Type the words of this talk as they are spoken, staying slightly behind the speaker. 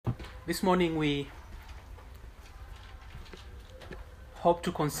This morning we hope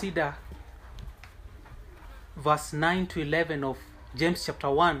to consider verse 9 to 11 of James chapter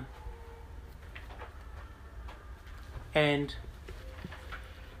 1. And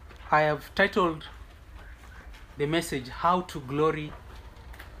I have titled the message, How to Glory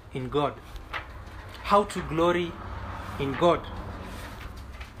in God. How to glory in God.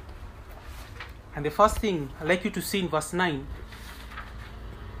 And the first thing I'd like you to see in verse 9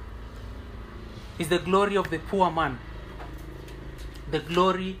 is the glory of the poor man. The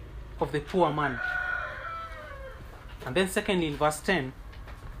glory of the poor man. And then secondly, in verse 10,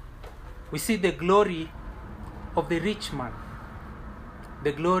 we see the glory of the rich man.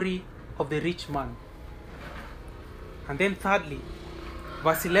 The glory of the rich man. And then thirdly,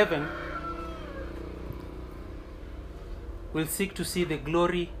 verse 11, we'll seek to see the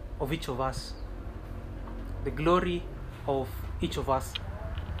glory of each of us. The glory of each of us.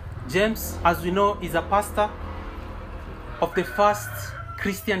 James, as we know, is a pastor of the first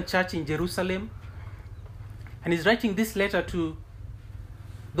Christian church in Jerusalem. And he's writing this letter to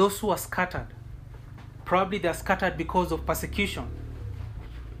those who are scattered. Probably they are scattered because of persecution.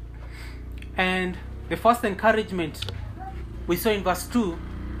 And the first encouragement we saw in verse 2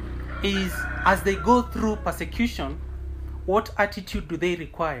 is, as they go through persecution, what attitude do they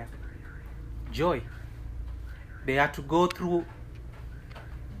require? Joy. They are to go through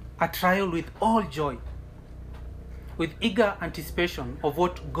a trial with all joy, with eager anticipation of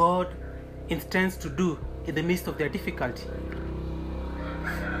what God intends to do in the midst of their difficulty.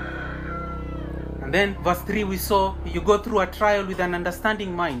 And then verse 3 we saw, you go through a trial with an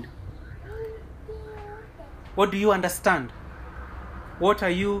understanding mind. What do you understand? What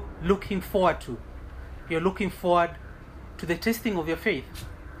are you looking forward to? You're looking forward to the testing of your faith.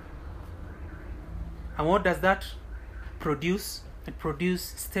 And what does that produce? It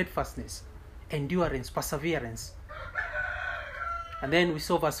produces steadfastness, endurance, perseverance. And then we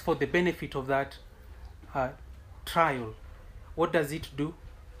saw verse 4, the benefit of that trial. What does it do?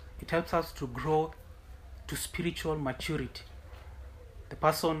 It helps us to grow to spiritual maturity. The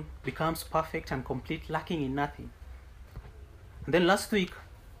person becomes perfect and complete, lacking in nothing. And then last week,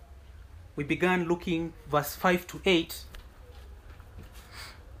 we began looking verse 5 to 8.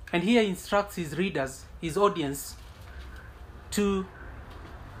 And here he instructs his readers, his audience, to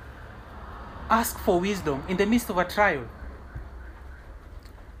ask for wisdom in the midst of a trial.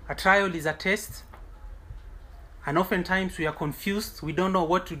 A trial is a test, and oftentimes we are confused, we don't know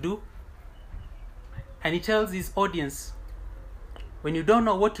what to do. And he tells his audience, when you don't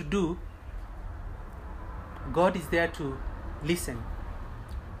know what to do, God is there to listen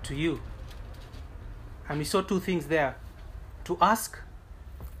to you. And we saw two things there, to ask,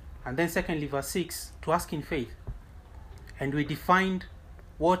 and then secondly, verse 6, to ask in faith. And we defined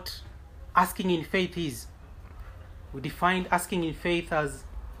what asking in faith is. We defined asking in faith as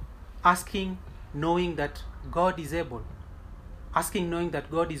asking knowing that God is able. Asking knowing that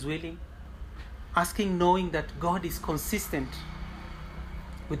God is willing. Asking knowing that God is consistent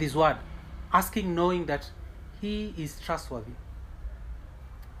with His word. Asking knowing that He is trustworthy.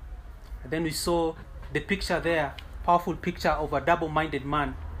 And then we saw the picture there, powerful picture of a double-minded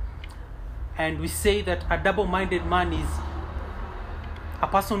man. And we say that a double-minded man is a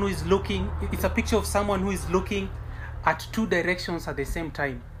person who is looking, it's a picture of someone who is looking at two directions at the same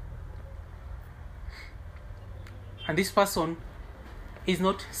time. And this person is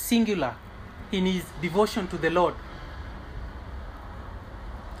not singular in his devotion to the Lord.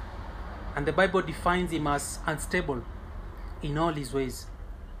 And the Bible defines him as unstable in all his ways.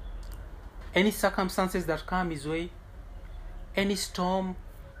 Any circumstances that come his way, any storm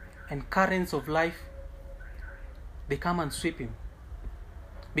and currents of life, they come and sweep him.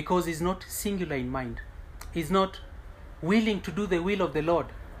 Because he's not singular in mind. He's not willing to do the will of the Lord.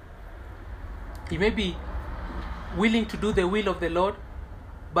 He may be willing to do the will of the Lord,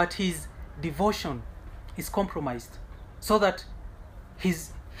 but his devotion is compromised. So that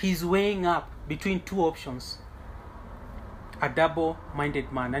he's weighing up between two options. A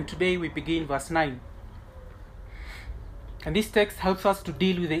double-minded man. And today we begin verse 9. And this text helps us to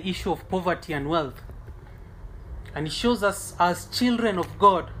deal with the issue of poverty and wealth. And it shows us as children of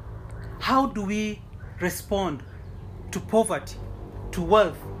God, how do we respond to poverty, to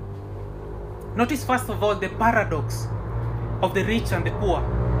wealth? Notice first of all the paradox of the rich and the poor.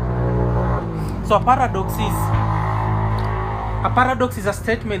 So a paradox is a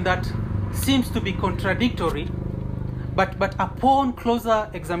statement that seems to be contradictory, but upon closer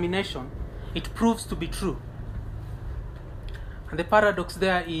examination, it proves to be true. And the paradox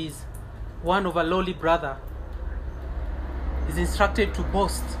there is one of a lowly brother is instructed to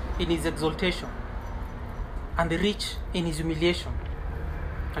boast in his exaltation, and the rich in his humiliation.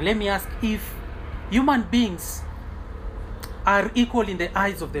 And let me ask, if human beings are equal in the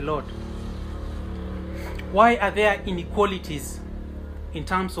eyes of the Lord, why are there inequalities in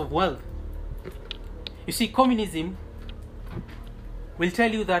terms of wealth? You see, communism will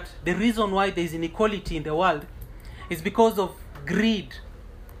tell you that the reason why there is inequality in the world is because of greed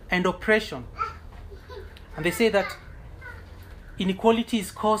and oppression. And they say that inequality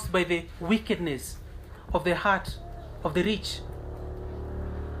is caused by the wickedness of the heart of the rich.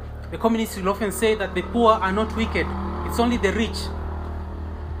 The communists will often say that the poor are not wicked, it's only the rich.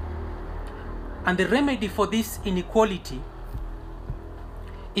 And the remedy for this inequality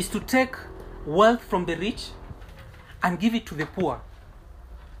is to take wealth from the rich and give it to the poor.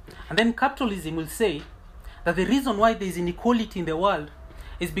 And then capitalism will say that the reason why there is inequality in the world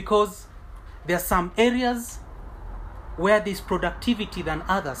is because there are some areas where there is productivity than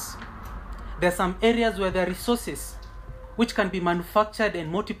others. There are some areas where there are resources which can be manufactured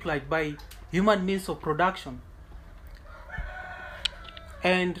and multiplied by human means of production.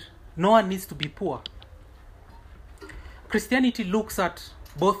 And no one needs to be poor. Christianity looks at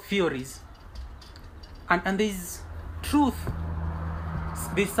both theories, and there's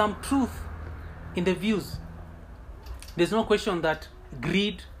some truth in the views. There's no question that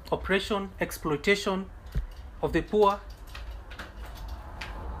greed, oppression, exploitation of the poor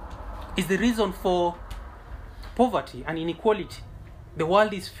is the reason for poverty and inequality. The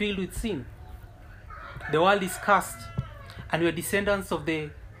world is filled with sin. The world is cursed, and we are descendants of the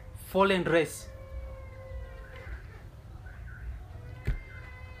fallen race.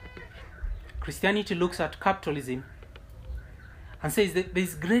 Christianity looks at capitalism and says that there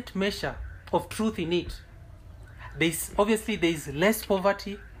is great measure of truth in it. There is less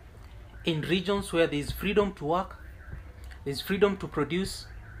poverty in regions where there is freedom to work, there is freedom to produce,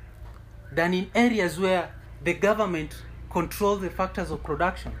 than in areas where the government controls the factors of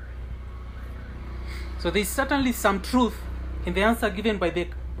production. So there is certainly some truth in the answer given by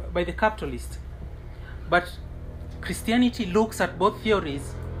the capitalist. But Christianity looks at both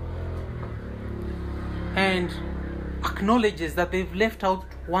theories and acknowledges that they've left out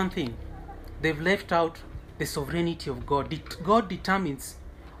one thing. They've left out the sovereignty of God. God determines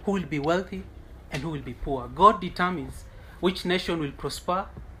who will be wealthy and who will be poor. God determines which nation will prosper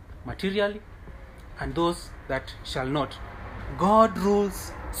materially and those that shall not. God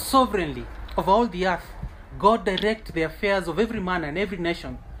rules sovereignly over all the earth. God directs the affairs of every man and every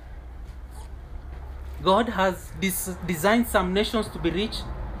nation. God has designed some nations to be rich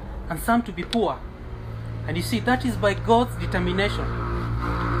and some to be poor. And you see, that is by God's determination.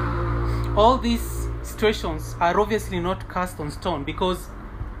 All these situations are obviously not cast on stone, because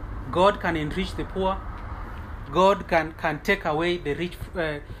God can enrich the poor. God can take away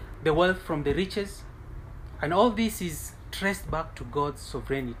the wealth from the riches. And all this is traced back to God's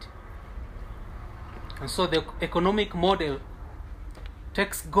sovereignty. And so the economic model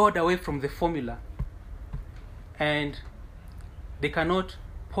takes God away from the formula. And they cannot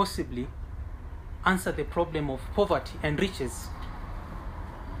possibly answer the problem of poverty and riches.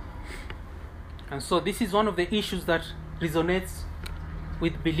 And so this is one of the issues that resonates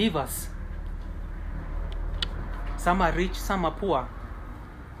with believers. Some are rich, some are poor.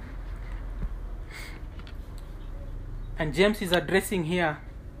 And James is addressing here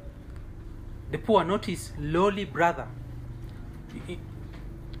the poor. Notice, lowly brother.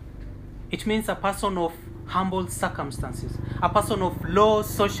 It means a person of humble circumstances, a person of low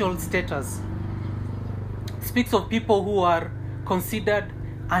social status. It speaks of people who are considered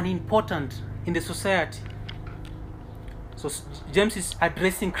unimportant in the society. So James is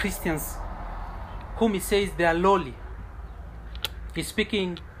addressing Christians whom he says they are lowly. He's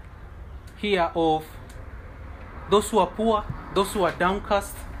speaking here of those who are poor, those who are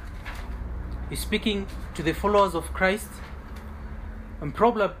downcast. He's speaking to the followers of Christ. And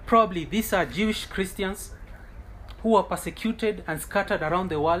probably these are Jewish Christians who are persecuted and scattered around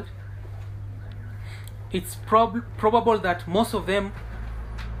the world. It's probable that most of them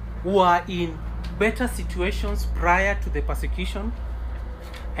were in better situations prior to the persecution,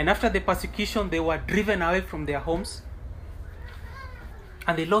 and after the persecution they were driven away from their homes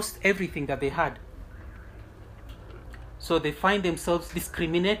and they lost everything that they had. So they find themselves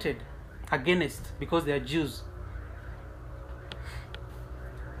discriminated against because they are Jews.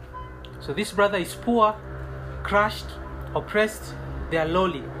 So this brother is poor, crushed, oppressed, they are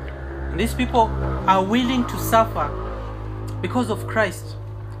lowly. And these people are willing to suffer because of Christ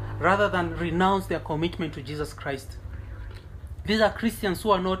rather than renounce their commitment to Jesus Christ. These are Christians who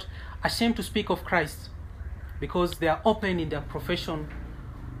are not ashamed to speak of Christ. because they are open in their profession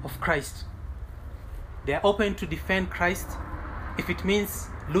of Christ. They are open to defend Christ if it means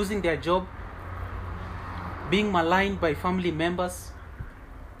losing their job, being maligned by family members,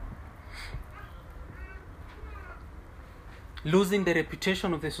 losing the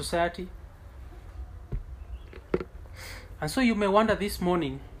reputation of the society. And so you may wonder this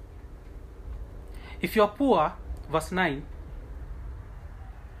morning, if you are poor, verse 9,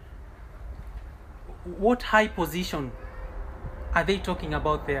 what high position are they talking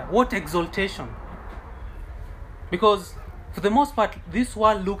about there? What exaltation? Because for the most part, this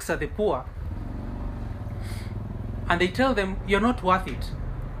world looks at the poor and they tell them, you're not worth it.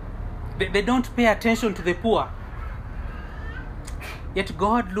 They don't pay attention to the poor. Yet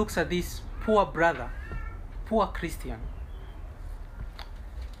God looks at this poor brother, poor Christian,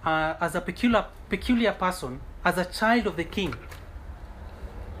 as a peculiar person, as a child of the King.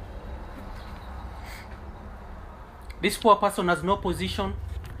 This poor person has no position,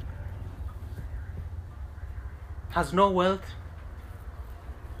 has no wealth.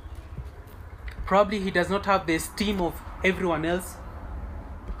 Probably he does not have the esteem of everyone else.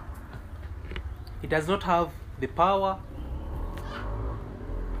 He does not have the power.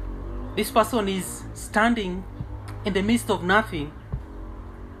 This person is standing in the midst of nothing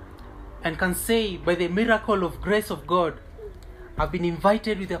and can say, by the miracle of grace of God, I've been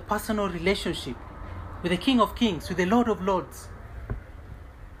invited with a personal relationship with the King of Kings, with the Lord of Lords.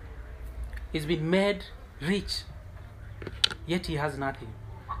 He's been made rich, yet he has nothing.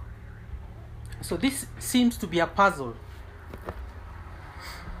 So this seems to be a puzzle.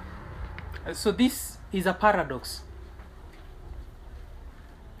 So this is a paradox.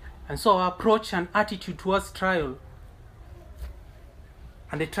 And so our approach and attitude towards trial,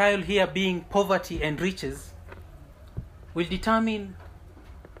 and the trial here being poverty and riches, will determine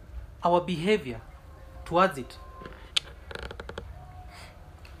our behavior towards it.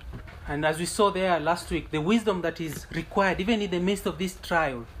 And as we saw there last week, the wisdom that is required, even in the midst of this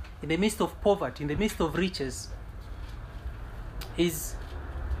trial, in the midst of poverty, in the midst of riches, is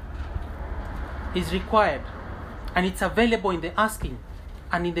required. And it's available in the asking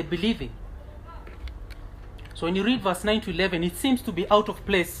and in the believing. So when you read verse 9 to 11, it seems to be out of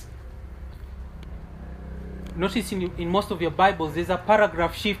place. Notice in most of your Bibles, there's a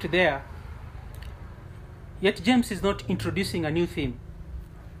paragraph shift there. Yet James is not introducing a new theme.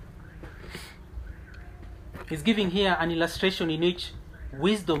 He's giving here an illustration in which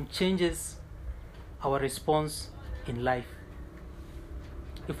wisdom changes our response in life.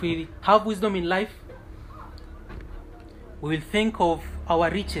 If we have wisdom in life, we will think of our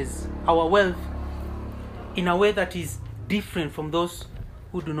riches, our wealth, in a way that is different from those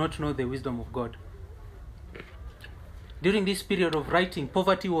who do not know the wisdom of God. During this period of writing,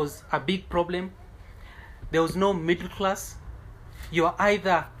 poverty was a big problem. There was no middle class. You are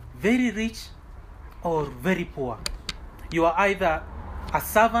either very rich or very poor. You are either a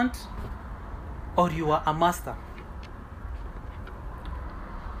servant or you are a master.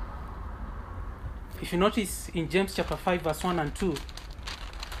 If you notice in James chapter 5 verse 1 and 2,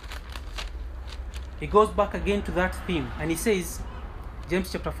 he goes back again to that theme and he says,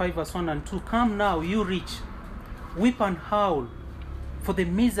 James chapter 5 verse 1 and 2, come now, you rich, weep and howl for the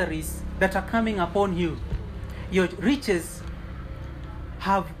miseries that are coming upon you. Your riches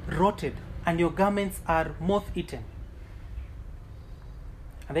have rotted and your garments are moth-eaten.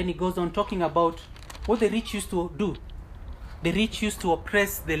 And then he goes on talking about what the rich used to do. The rich used to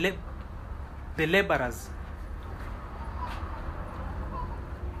oppress the laborers.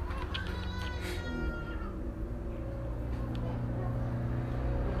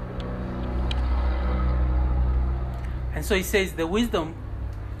 And so he says the wisdom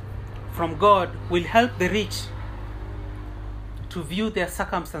from God will help the rich to view their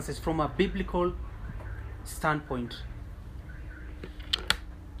circumstances from a biblical standpoint.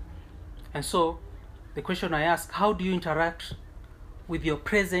 And so the question I ask, how do you interact with your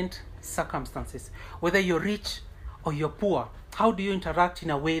present circumstances? Whether you're rich or you're poor, how do you interact in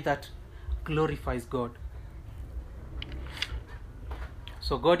a way that glorifies God?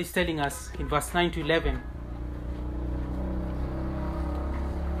 So God is telling us in verse 9 to 11,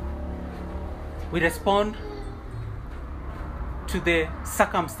 we respond to the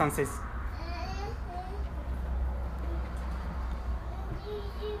circumstances.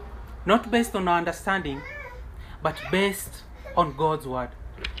 Not based on our understanding, but based on God's word.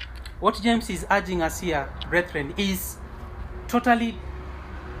 What James is urging us here, brethren, is totally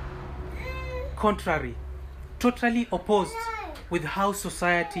contrary, totally opposed with how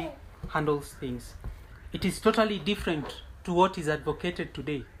society handles things. It is totally different to what is advocated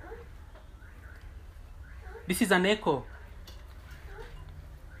today. This is an echo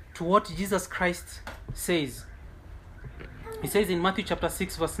to what Jesus Christ says. He says in Matthew chapter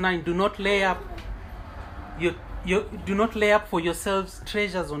 6 verse 9, do not lay up for yourselves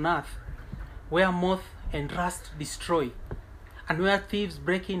treasures on earth, where moth and rust destroy, and where thieves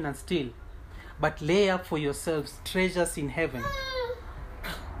break in and steal. But lay up for yourselves treasures in heaven,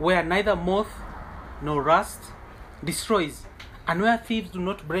 where neither moth nor rust destroys, and where thieves do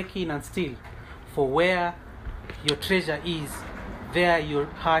not break in and steal. For where your treasure is, there your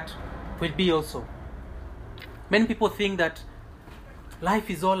heart will be also. Many people think that life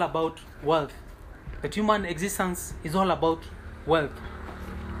is all about wealth, that human existence is all about wealth.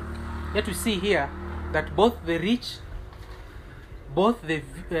 Yet we see here that both the rich, both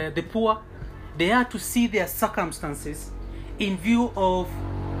the poor, they are to see their circumstances in view of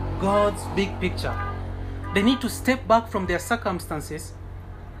God's big picture. They need to step back from their circumstances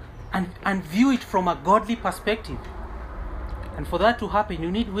and view it from a godly perspective. And for that to happen,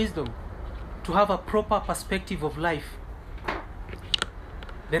 you need wisdom to have a proper perspective of life.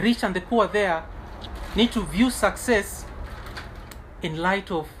 The rich and the poor there need to view success in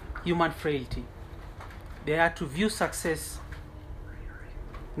light of human frailty. They are to view success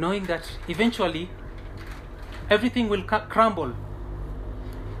knowing that eventually everything will crumble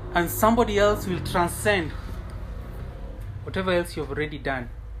and somebody else will transcend whatever else you've already done.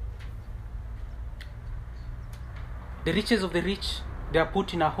 The riches of the rich, they are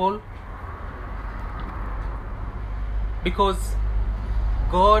put in a hole because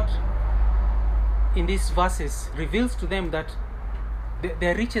God in these verses reveals to them that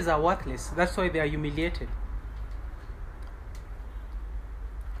their riches are worthless. That's why they are humiliated.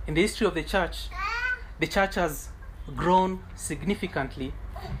 In the history of the church has grown significantly,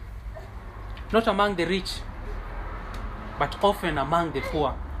 not among the rich, but often among the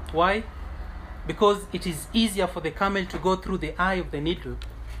poor. Why? Because it is easier for the camel to go through the eye of the needle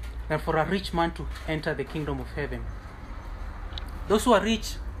than for a rich man to enter the kingdom of heaven. Those who are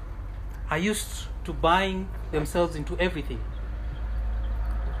rich are used to buying themselves into everything.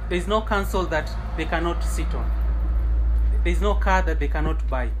 There is no council that they cannot sit on. There is no car that they cannot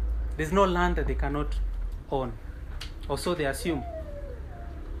buy. There is no land that they cannot own. Or so they assume.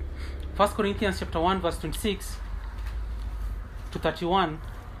 1 Corinthians chapter 1 verse 26 to 31.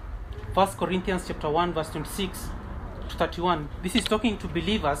 1 Corinthians chapter 1 verse 26 to 31. This is talking to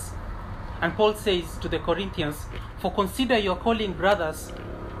believers. And Paul says to the Corinthians, for consider your calling, brothers.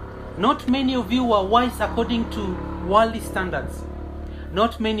 Not many of you were wise according to worldly standards.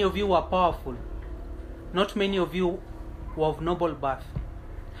 Not many of you were powerful. Not many of you were of noble birth.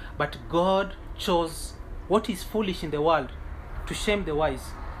 But God chose what is foolish in the world to shame the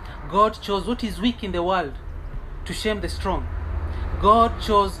wise. God chose what is weak in the world to shame the strong. God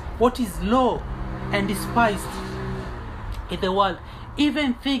chose what is low and despised in the world,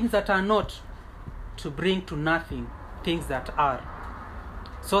 even things that are not, to bring to nothing things that are,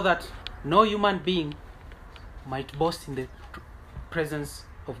 so that no human being might boast in the presence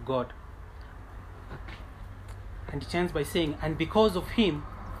of God. And it ends by saying, and because of him,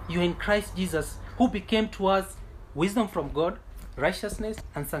 you are in Christ Jesus, who became to us wisdom from God, righteousness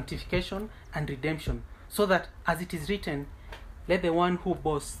and sanctification and redemption, so that, as it is written, let the one who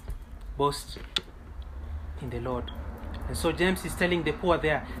boasts, boast in the Lord. And so James is telling the poor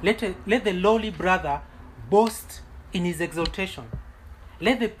there, let the lowly brother boast in his exaltation.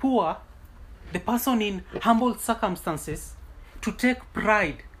 Let the poor, the person in humble circumstances, to take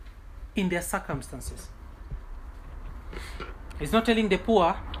pride in their circumstances. He's not telling the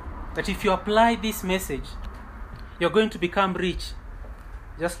poor that if you apply this message, you're going to become rich,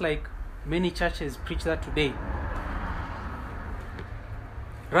 just like many churches preach that today.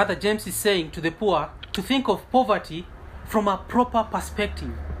 Rather, James is saying to the poor to think of poverty from a proper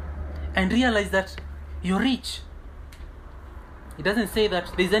perspective and realize that you're rich. He doesn't say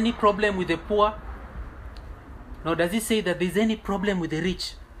that there's any problem with the poor, nor does he say that there's any problem with the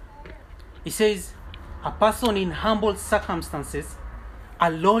rich. He says a person in humble circumstances, a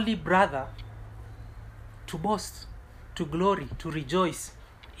lowly brother, to boast, to glory, to rejoice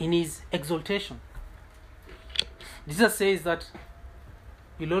in his exaltation. Jesus says that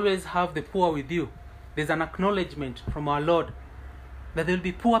you'll always have the poor with you. There's an acknowledgement from our Lord that there will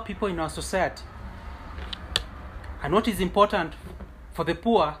be poor people in our society. And what is important for the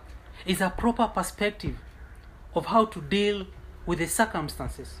poor is a proper perspective of how to deal with the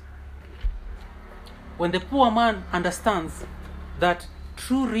circumstances. When the poor man understands that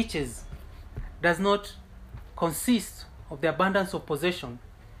true riches does not consist of the abundance of possession,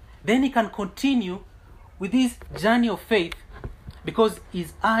 then he can continue with his journey of faith because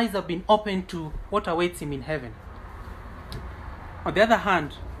his eyes have been opened to what awaits him in heaven. On the other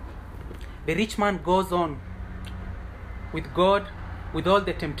hand, the rich man goes on with God, with all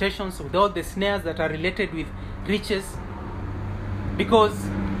the temptations, with all the snares that are related with riches, because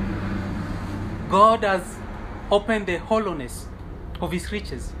God has opened the hollowness of his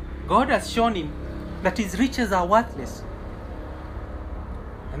riches. God has shown him that his riches are worthless.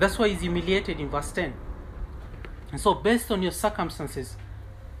 And that's why he's humiliated in verse 10. And so, based on your circumstances,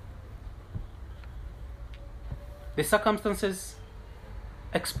 the circumstances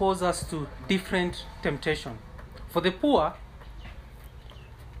expose us to different temptation. For the poor,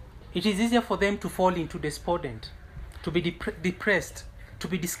 it is easier for them to fall into despondent, to be depressed, to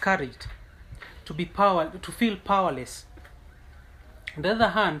be discouraged, to feel powerless. On the other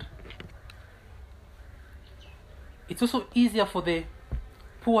hand, it's also easier for the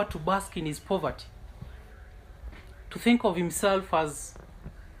poor to bask in his poverty, to think of himself as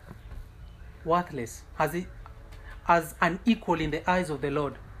worthless, as unequal in the eyes of the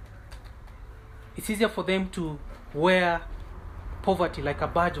Lord. It's easier for them to wear poverty like a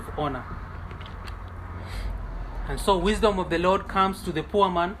badge of honor. And so wisdom of the Lord comes to the poor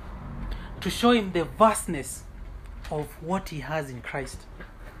man to show him the vastness of what he has in Christ.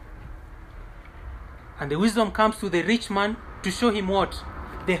 And the wisdom comes to the rich man to show him what?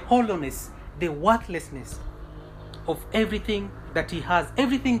 The hollowness, the worthlessness of everything that he has,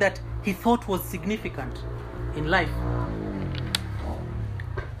 everything that he thought was significant in life.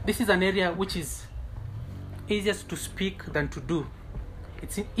 This is an area which is easiest to speak than to do.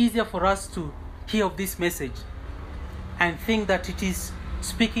 It's easier for us to hear of this message and think that it is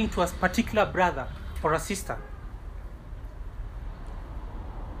speaking to a particular brother or a sister.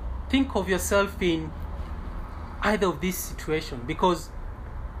 Think of yourself in either of these situations, because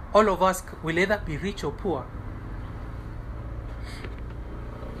all of us will either be rich or poor.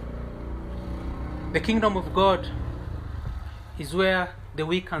 The kingdom of God is where the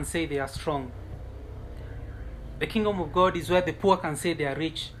weak can say they are strong. The kingdom of God is where the poor can say they are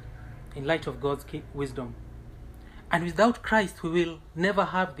rich in light of God's wisdom. And without Christ, we will never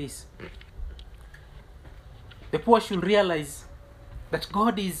have this. The poor should realize that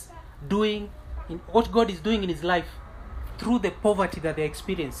what God is doing in his life through the poverty that they're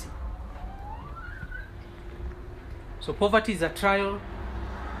experiencing. So poverty is a trial.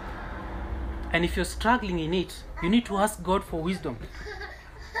 And if you're struggling in it, you need to ask God for wisdom.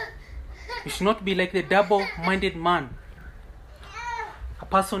 You should not be like the double-minded man, a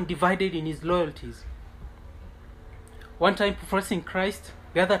person divided in his loyalties. One time professing Christ,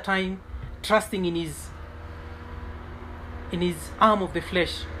 the other time trusting in his arm of the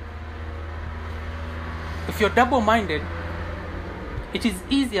flesh. If you're double-minded, it is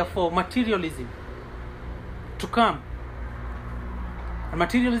easier for materialism to come. And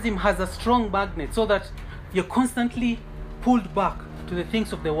materialism has a strong magnet, so that you're constantly pulled back to the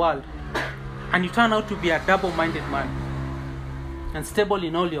things of the world, and you turn out to be a double-minded man, unstable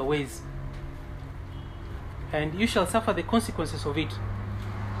in all your ways, and you shall suffer the consequences of it.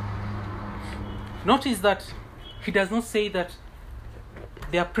 Notice that he does not say that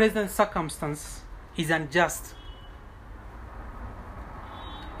their present circumstance is unjust.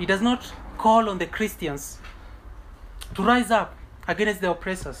 He does not call on the Christians to rise up against the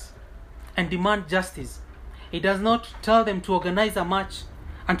oppressors and demand justice. He does not tell them to organize a march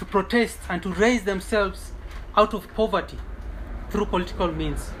and to protest and to raise themselves out of poverty through political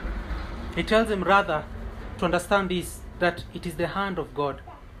means. He tells them rather to understand this, that it is the hand of God,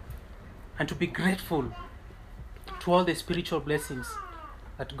 and to be grateful to all the spiritual blessings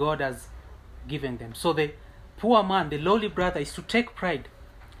that God has given them. So the poor man, the lowly brother, is to take pride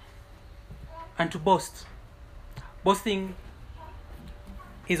and to boast. Boasting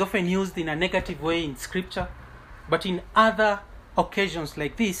is often used in a negative way in scripture, but in other occasions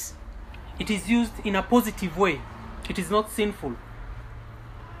like this, it is used in a positive way. It is not sinful.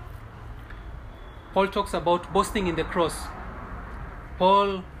 Paul talks about boasting in the cross.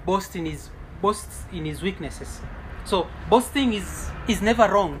 Paul boasts in his weaknesses. So boasting is never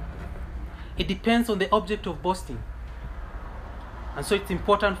wrong. It depends on the object of boasting. And so it's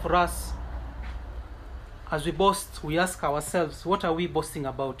important for us, as we boast, we ask ourselves, what are we boasting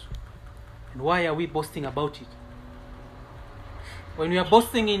about? And why are we boasting about it? When we are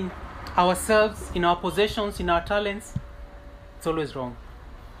boasting in ourselves, in our possessions, in our talents, it's always wrong.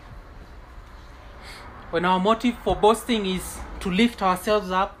 When our motive for boasting is to lift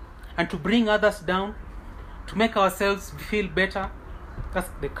ourselves up and to bring others down, to make ourselves feel better, that's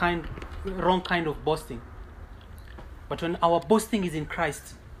the wrong kind of boasting. But when our boasting is in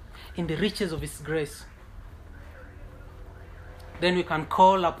Christ, in the riches of His grace, then we can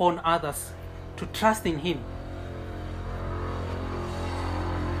call upon others to trust in Him.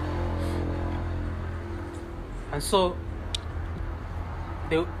 And so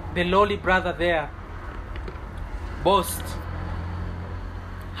the lowly brother there, boast,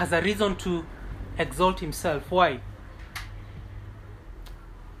 has a reason to exalt himself. Why?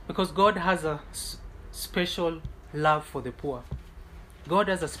 Because God has a special love for the poor. God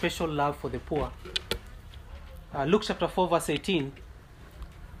has a special love for the poor. Luke chapter 4 verse 18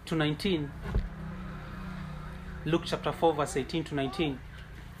 to 19. Luke chapter 4 verse 18 to 19.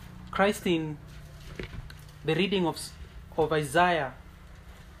 Christ, in the reading of Isaiah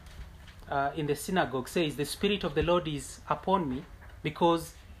in the synagogue, says, "The Spirit of the Lord is upon me,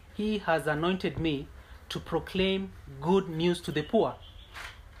 because He has anointed me to proclaim good news to the poor.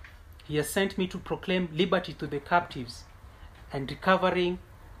 He has sent me to proclaim liberty to the captives and recovering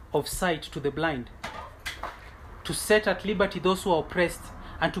of sight to the blind, to set at liberty those who are oppressed,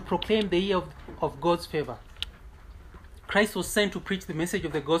 and to proclaim the year of God's favor." Christ was sent to preach the message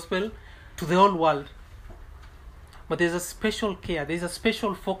of the gospel to the whole world. But there's a special care, there's a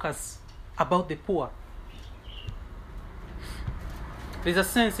special focus about the poor. There's a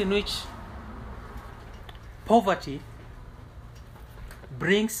sense in which poverty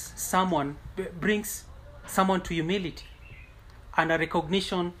brings someone to humility and a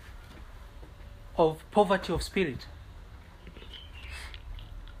recognition of poverty of spirit.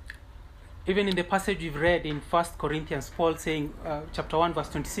 Even in the passage we've read in 1 Corinthians, Paul saying, chapter 1 verse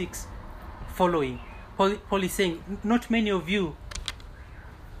 26 following, Paul is saying, not many of you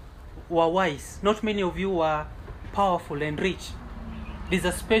were wise, not many of you were powerful and rich. There's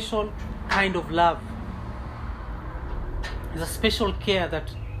a special kind of love. There's a special care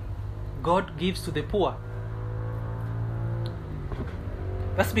that God gives to the poor.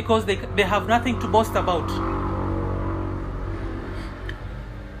 That's because they have nothing to boast about.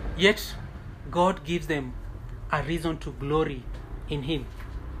 Yet, God gives them a reason to glory in Him.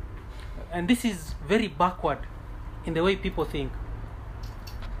 And this is very backward in the way people think.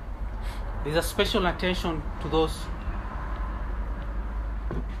 There's a special attention to those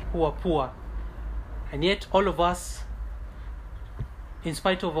who are poor. And yet all of us, in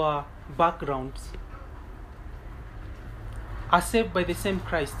spite of our backgrounds, are saved by the same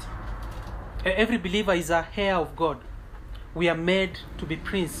Christ. Every believer is a heir of God. We are made to be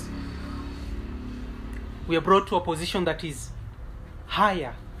prince. We are brought to a position that is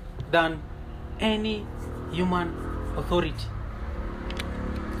higher than any human authority.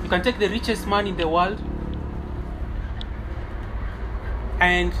 You can take the richest man in the world,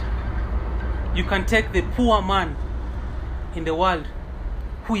 and you can take the poor man in the world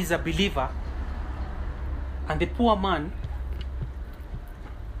who is a believer, and the poor man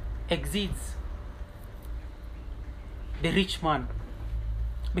exceeds the rich man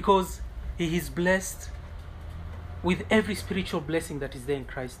because he is blessed with every spiritual blessing that is there in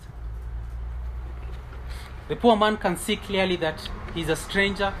Christ. The poor man can see clearly that he is a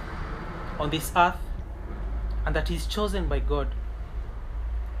stranger on this earth and that he is chosen by God.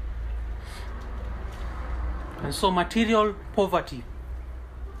 And so material poverty,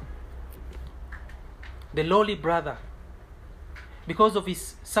 the lowly brother, because of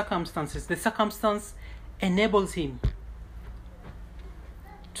his circumstances, the circumstance enables him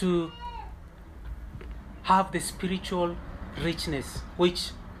to have the spiritual richness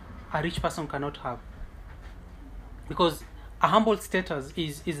which a rich person cannot have. Because a humble status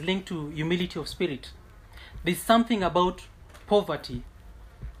is linked to humility of spirit. There's something about poverty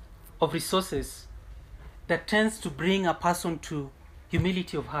of resources that tends to bring a person to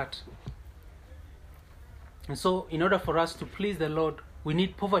humility of heart. And so, in order for us to please the Lord, we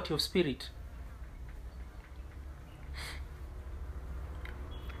need poverty of spirit.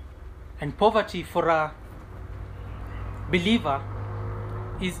 And poverty for a believer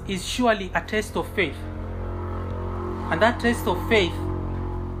is surely a test of faith. And that test of faith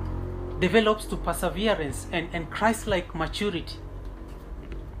develops to perseverance and Christ-like maturity.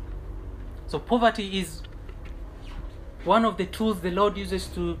 So poverty is one of the tools the Lord uses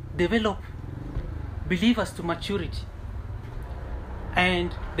to develop believers to maturity.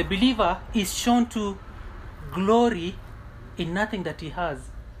 And the believer is shown to glory in nothing that he has,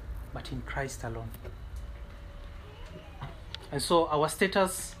 but in Christ alone. And so our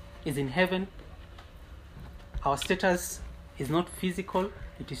status is in heaven. Our status is not physical,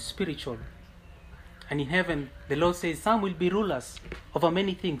 it is spiritual. And in heaven, the Lord says, some will be rulers over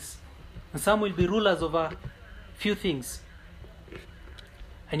many things, and some will be rulers over few things.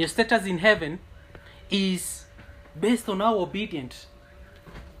 And your status in heaven is based on how obedient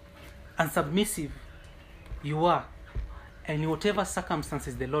and submissive you are and in whatever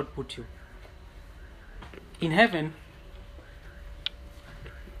circumstances the Lord put you. In heaven,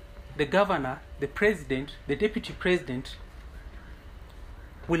 the governor, the president, the deputy president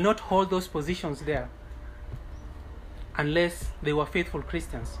will not hold those positions there unless they were faithful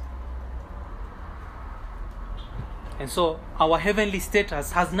Christians. And so our heavenly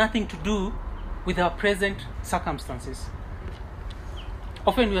status has nothing to do with our present circumstances.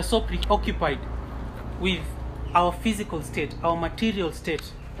 Often we are so preoccupied with our physical state, our material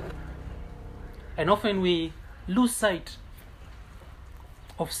state, and often we lose sight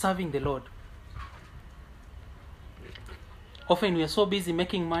of serving the Lord. Often we are so busy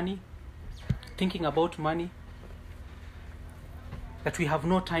making money, thinking about money, that we have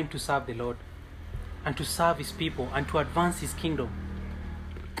no time to serve the Lord and to serve His people and to advance His kingdom.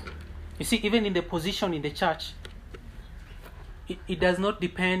 You see, even in the position in the church, it does not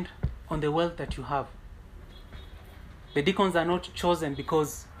depend on the wealth that you have. The deacons are not chosen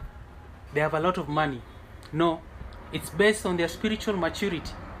because they have a lot of money. No, it's based on their spiritual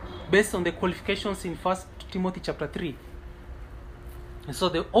maturity, based on the qualifications in 1 Timothy chapter 3. And so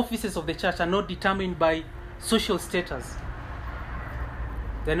the offices of the church are not determined by social status.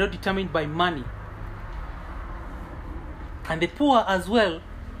 They're not determined by money. And the poor as well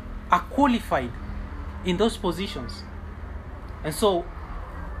are qualified in those positions. And so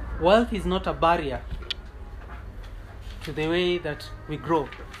wealth is not a barrier to the way that we grow.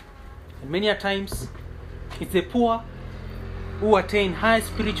 And many a times it's the poor who attain higher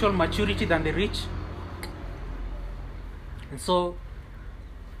spiritual maturity than the rich. And so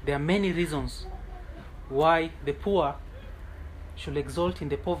there are many reasons why the poor should exalt in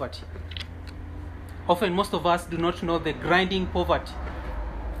the poverty. Often most of us do not know the grinding poverty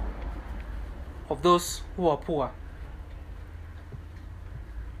of those who are poor.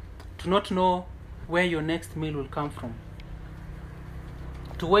 To not know where your next meal will come from.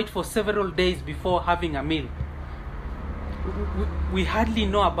 To wait for several days before having a meal. We hardly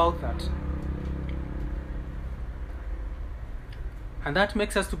know about that. And that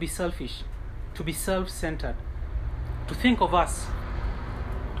makes us to be selfish, to be self-centered, to think of us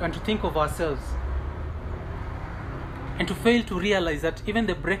and to think of ourselves, and to fail to realize that even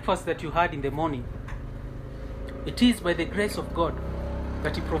the breakfast that you had in the morning, it is by the grace of God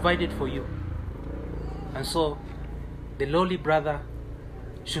that He provided for you. And so the lowly brother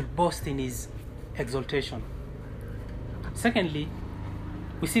should boast in his exaltation. Secondly,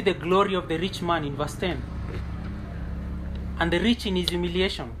 we see the glory of the rich man in verse 10. And the rich in his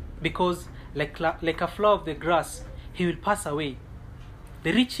humiliation, because like a flower of the grass, he will pass away.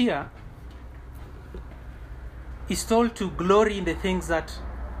 The rich here is told to glory in the things that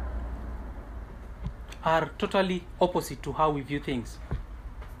are totally opposite to how we view things.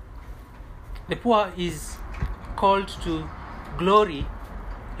 The poor is called to glory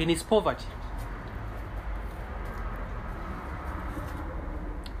in his poverty,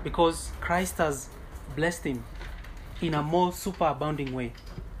 because Christ has blessed him in a more superabounding way.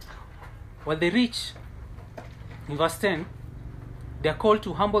 While the rich, in verse 10, they are called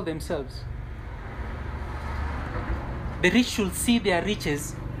to humble themselves. The rich should see their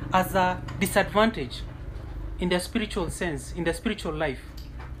riches as a disadvantage in their spiritual sense, in their spiritual life.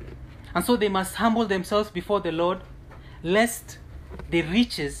 And so they must humble themselves before the Lord, lest the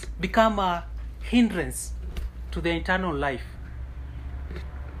riches become a hindrance to their eternal life.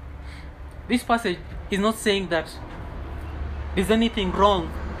 This passage is not saying that there's anything wrong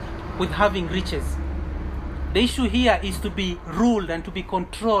with having riches. The issue here is to be ruled and to be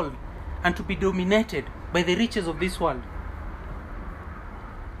controlled and to be dominated by the riches of this world.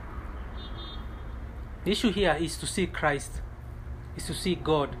 The issue here is to see Christ, is to see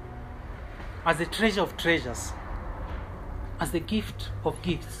God as the treasure of treasures, as the gift of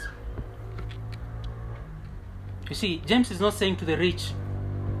gifts. You see, James is not saying to the rich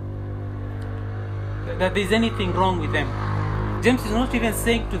that there's anything wrong with them. James is not even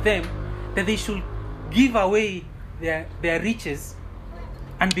saying to them that they should give away their riches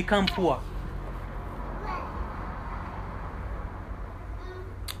and become poor.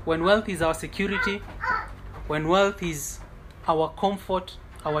 When wealth is our security, when wealth is our comfort,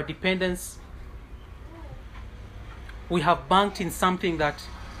 our dependence, we have banked in something that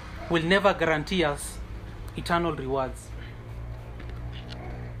will never guarantee us eternal rewards.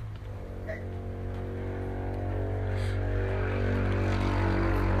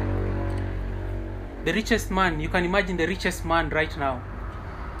 The richest man, you can imagine the richest man right now,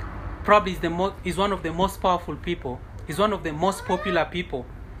 probably is one of the most powerful people, is one of the most popular people.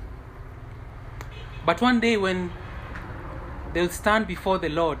 But one day when they'll stand before the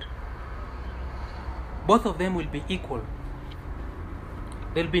Lord, both of them will be equal.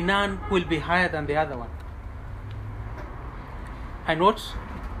 There will be none who will be higher than the other one. And what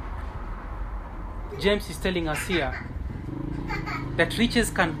James is telling us here, that riches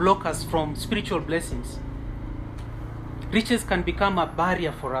can block us from spiritual blessings. Riches can become a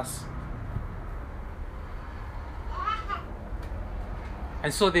barrier for us.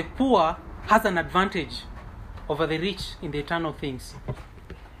 And so the poor has an advantage over the rich in the eternal things.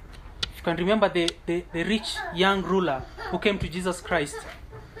 If you can remember the rich young ruler who came to Jesus Christ,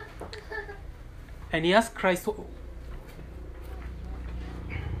 and he asked Christ,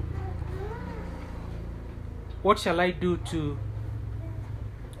 what shall I do to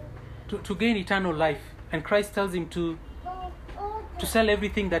gain eternal life? And Christ tells him to sell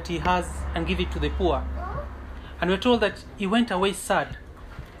everything that he has and give it to the poor. And we're told that he went away sad.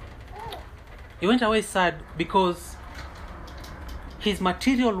 He went away sad because his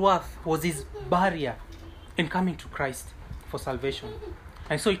material worth was his barrier in coming to Christ for salvation.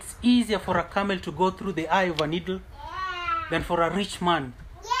 And so it's easier for a camel to go through the eye of a needle than for a rich man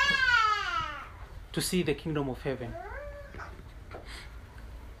to see the kingdom of heaven.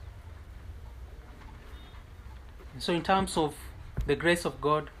 And so in terms of the grace of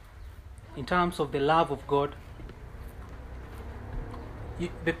God, in terms of the love of God,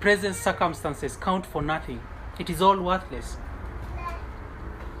 the present circumstances count for nothing. It is all worthless.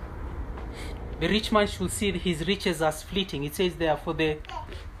 The rich man should see his riches as fleeting. It says there,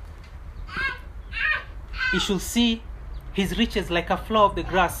 he should see his riches like a flower of the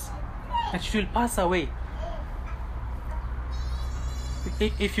grass, that she will pass away.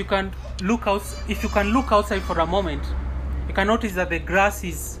 If you can look outside for a moment, you can notice that the grass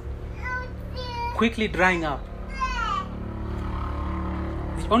is quickly drying up.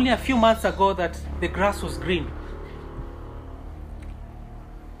 It's only a few months ago that the grass was green.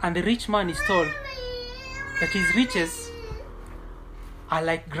 And the rich man is told that his riches are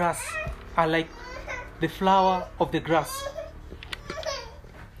like grass, are like the flower of the grass.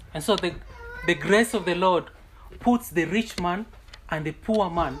 And so the grace of the Lord puts the rich man and the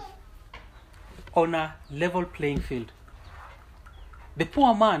poor man on a level playing field. The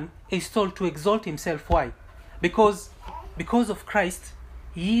poor man is told to exalt himself. Why? Because of Christ,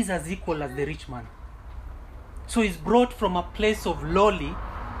 he is as equal as the rich man. So he's brought from a place of lowly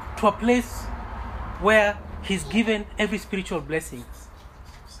to a place where he's given every spiritual blessing.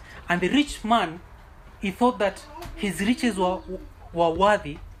 And the rich man, he thought that his riches were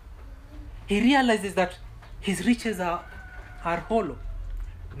worthy. He realizes that his riches are hollow.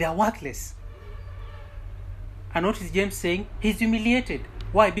 They are worthless. And what is James saying? He's humiliated.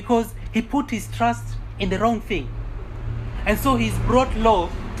 Why? Because he put his trust in the wrong thing. And so he's brought low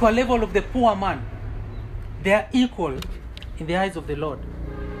to a level of the poor man. They are equal in the eyes of the Lord.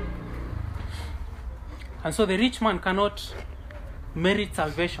 And so the rich man cannot merit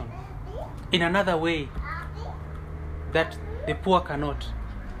salvation in another way that the poor cannot.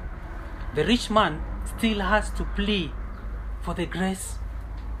 The rich man still has to plea for the grace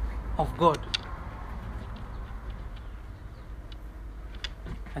of God.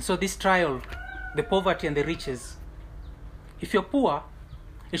 And so this trial, the poverty and the riches, if you're poor,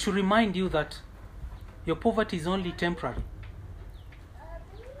 it should remind you that your poverty is only temporary.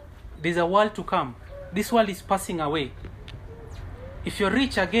 There's a world to come. This world is passing away. If you're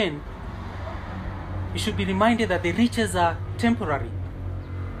rich again, you should be reminded that the riches are temporary.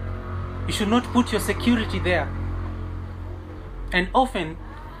 You should not put your security there. And often,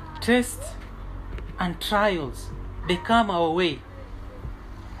 tests and trials, they come our way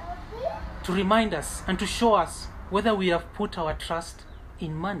to remind us and to show us whether we have put our trust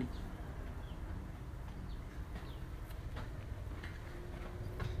in money.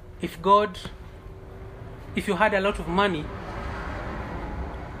 If you had a lot of money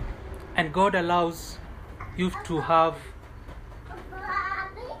and God allows you to have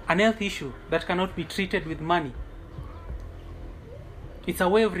an health issue that cannot be treated with money, it's a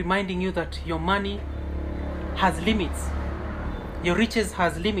way of reminding you that your money has limits. Your riches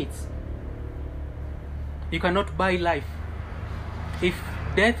has limits. You cannot buy life. If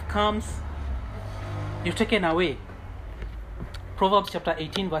death comes, you're taken away. Proverbs chapter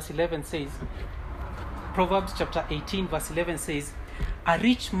 18 verse 11 says, a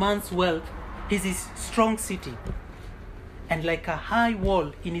rich man's wealth is his strong city, and like a high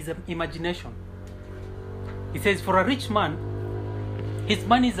wall in his imagination. It says, for a rich man, his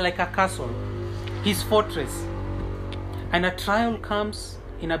money is like a castle, his fortress. And a trial comes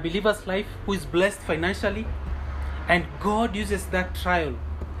in a believer's life who is blessed financially, and God uses that trial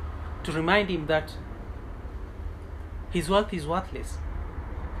to remind him that his wealth is worthless,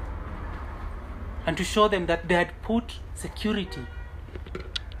 and to show them that they had put security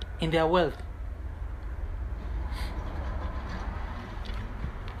in their wealth.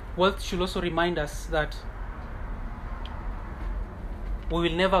 Wealth should also remind us that we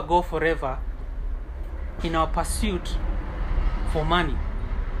will never go forever in our pursuit for money.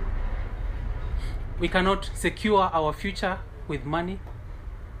 We cannot secure our future with money.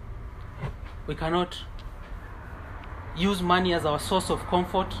 We cannot use money as our source of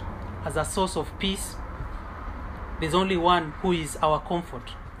comfort, as a source of peace. There's only one who is our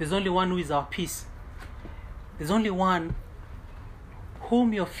comfort. There's only one who is our peace. There's only one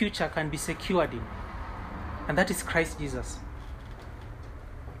whom your future can be secured in, and that is Christ Jesus.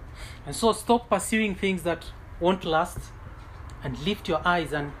 And so stop pursuing things that won't last and lift your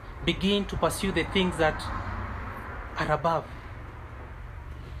eyes and begin to pursue the things that are above.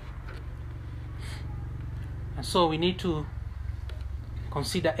 And so we need to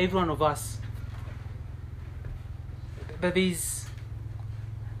consider, every one of us, that there is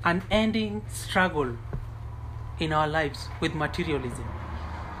an ending struggle in our lives with materialism.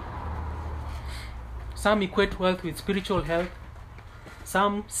 Some equate wealth with spiritual health.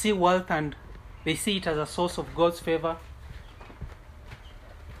 Some see wealth and they see it as a source of God's favor.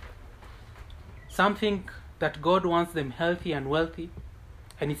 Some think that God wants them healthy and wealthy,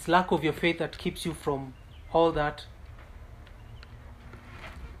 and it's lack of your faith that keeps you from all that.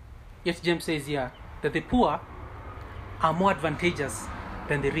 Yet James says here that the poor are more advantageous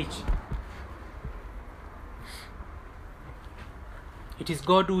than the rich. It is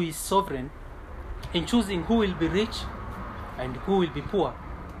God who is sovereign in choosing who will be rich and who will be poor.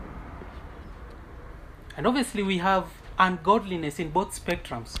 And obviously we have ungodliness in both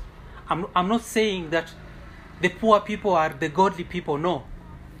spectrums. I'm not saying that the poor people are the godly people, no.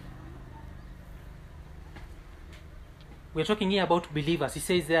 We're talking here about believers. He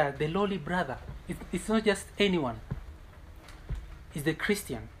says there, the lowly brother. It's not just anyone. It's the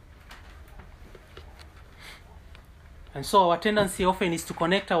Christian. And so our tendency often is to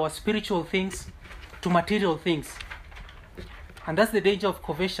connect our spiritual things to material things. And that's the danger of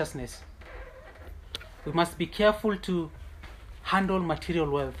covetousness. We must be careful to handle material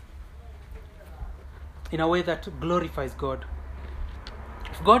wealth in a way that glorifies God.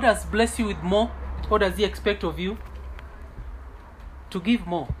 If God has blessed you with more, what does He expect of you? To give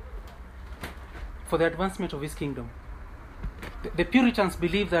more for the advancement of His kingdom. The Puritans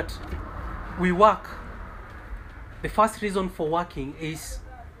believe that we work. The first reason for working is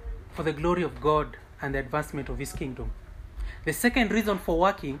for the glory of God and the advancement of His kingdom. The second reason for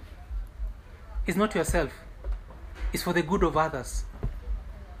working is not yourself. It's for the good of others.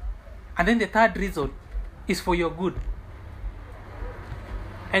 And then the third reason is for your good.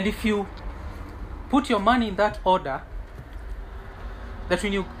 And if you put your money in that order, that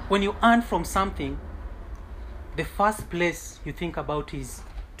when you earn from something, the first place you think about is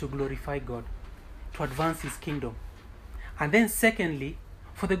to glorify God, to advance His kingdom. And then secondly,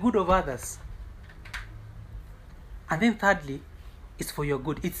 for the good of others. And then thirdly, it's for your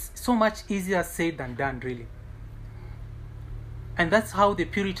good. It's so much easier said than done, really. And that's how the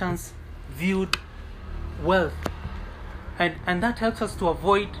Puritans viewed wealth. And that helps us to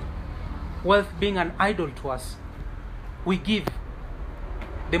avoid wealth being an idol to us. We give.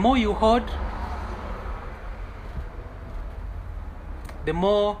 The more you hoard, the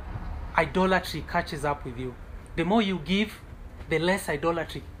more idolatry catches up with you. The more you give, the less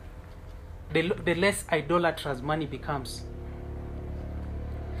idolatry, the less idolatrous money becomes.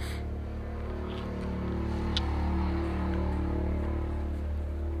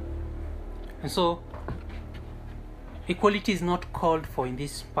 And so, equality is not called for in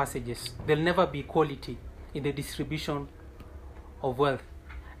these passages. There'll never be equality in the distribution of wealth.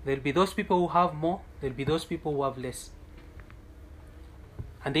 There'll be those people who have more, there'll be those people who have less.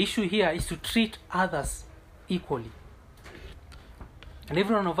 And the issue here is to treat others equally. And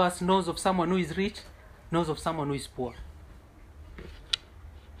every one of us knows of someone who is rich, knows of someone who is poor.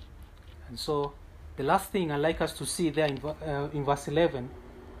 And so, the last thing I'd like us to see there in verse 11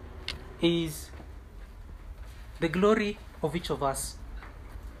 is the glory of each of us.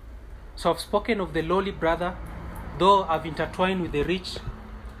 So I've spoken of the lowly brother, though I've intertwined with the rich.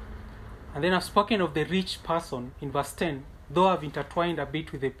 And then I've spoken of the rich person in verse 10, though I've intertwined a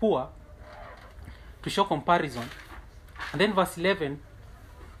bit with the poor, to show comparison. And then verse 11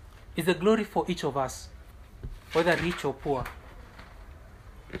 is the glory for each of us, whether rich or poor.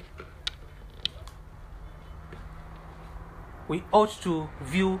 We ought to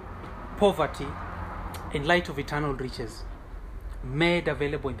view poverty in light of eternal riches made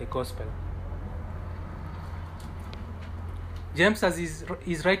available in the gospel. James, as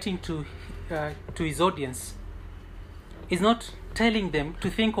he's writing to his audience, is not telling them to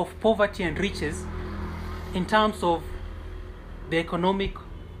think of poverty and riches in terms of the economic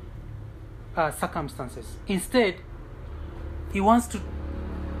circumstances. Instead, he wants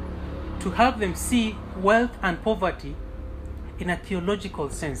to help them see wealth and poverty in a theological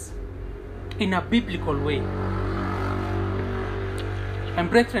sense, in a biblical way. And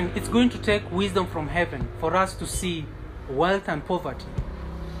brethren, it's going to take wisdom from heaven for us to see wealth and poverty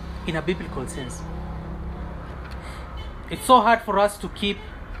in a biblical sense. It's so hard for us to keep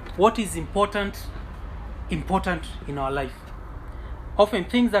what is important in our life. Often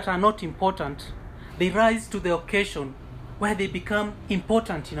things that are not important, they rise to the occasion where they become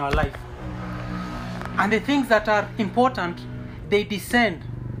important in our life. And the things that are important, they descend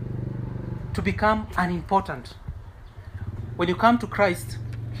to become unimportant. When you come to Christ,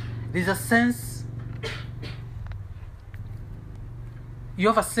 there's a sense, you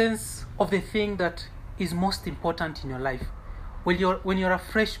have a sense of the thing that is most important in your life. When you're a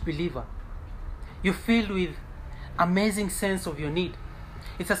fresh believer, you're filled with amazing sense of your need.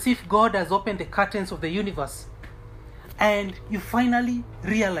 It's as if God has opened the curtains of the universe and you finally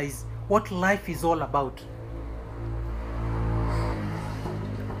realize what life is all about.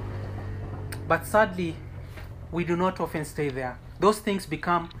 But sadly, we do not often stay there. Those things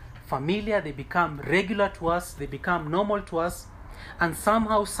become familiar, they become regular to us, they become normal to us, and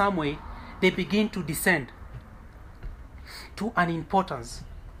somehow, some way, they begin to descend to unimportance.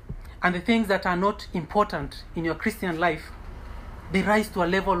 And the things that are not important in your Christian life, they rise to a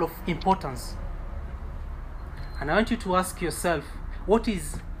level of importance. And I want you to ask yourself, what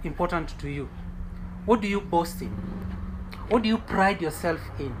is important to you? What do you boast in? What do you pride yourself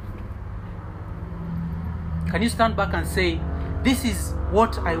in? Can you stand back and say, this is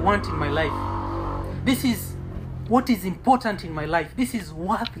what I want in my life. This is what is important in my life. This is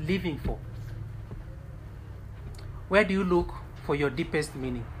worth living for. Where do you look for your deepest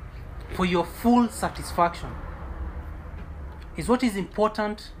meaning? For your full satisfaction? Is what is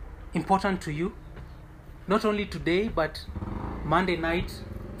important to you? Not only today, but Monday night,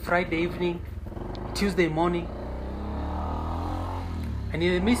 Friday evening, Tuesday morning. And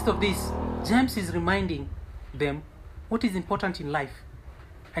in the midst of this, James is reminding them what is important in life.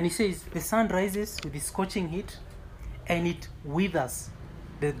 And he says, the sun rises with its scorching heat and it withers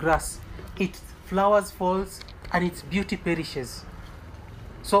the grass. Its flowers falls and its beauty perishes.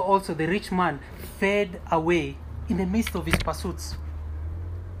 So also the rich man fade away in the midst of his pursuits.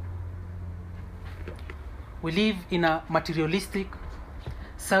 We live in a materialistic,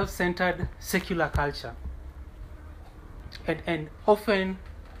 self-centered, secular culture. And often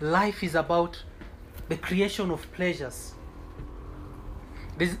life is about the creation of pleasures.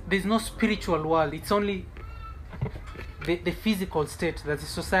 There's no spiritual world. It's only the physical state that the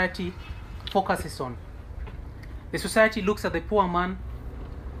society focuses on. The society looks at the poor man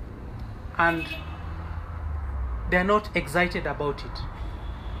and they're not excited about it.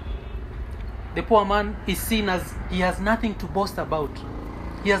 The poor man is seen as he has nothing to boast about.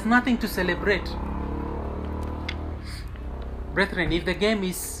 He has nothing to celebrate. Brethren, if the game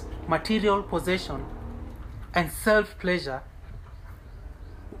is material possession and self-pleasure,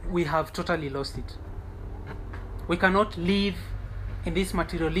 we have totally lost it. We cannot live in this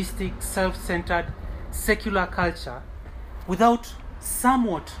materialistic, self-centered, secular culture without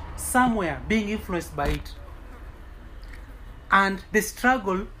somewhere being influenced by it. And the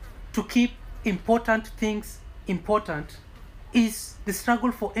struggle to keep important things important is the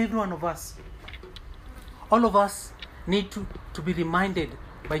struggle for every one of us. All of us need to be reminded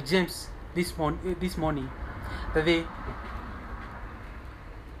by James this morning that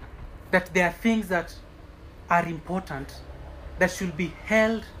there are things that are important that should be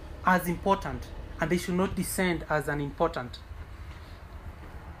held as important and they should not descend as unimportant.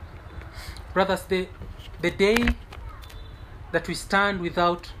 Brothers, the day that we stand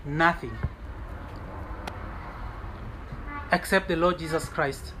without nothing except the Lord Jesus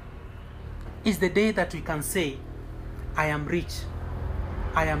Christ is the day that we can say, I am rich,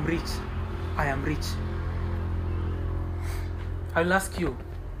 I am rich, I am rich. I'll ask you,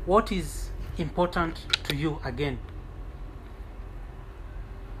 what is important to you again?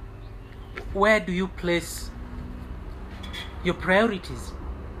 Where do you place your priorities?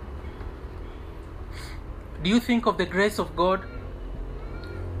 Do you think of the grace of God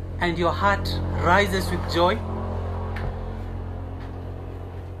and your heart rises with joy?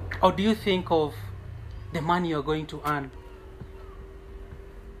 Or do you think of the money you're going to earn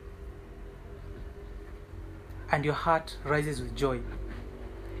and your heart rises with joy?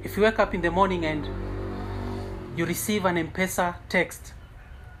 If you wake up in the morning and you receive an M-Pesa text,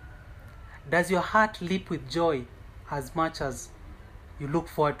 does your heart leap with joy as much as you look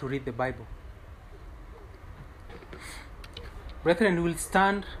forward to read the Bible. Brethren,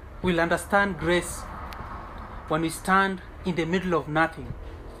 we'll understand grace when we stand in the middle of nothing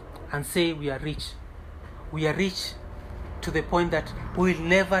and say we are rich. We are rich to the point that we will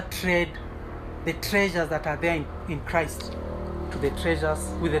never trade the treasures that are there in Christ to the treasures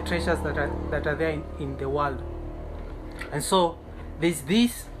that are there in the world. And so there's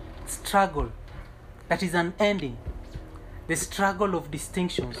this struggle that is unending, the struggle of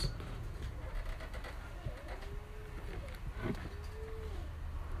distinctions.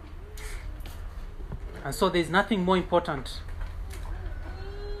 And so there's nothing more important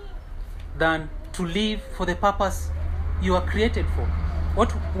than to live for the purpose you are created for.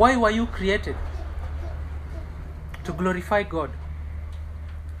 Why were you created? To glorify God.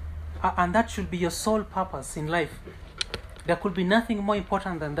 And that should be your sole purpose in life. There could be nothing more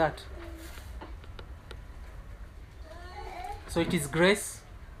important than that. So it is grace.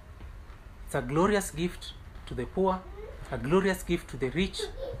 It's a glorious gift to the poor, a glorious gift to the rich,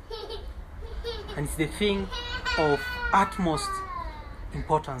 and it's the thing of utmost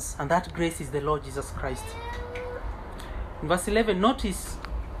importance. And that grace is the Lord Jesus Christ. In verse 11, notice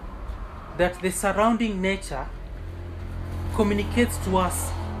that the surrounding nature communicates to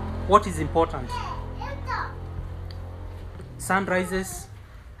us what is important. Sun rises,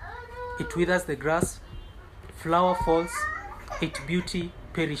 it withers the grass. Flower falls, its beauty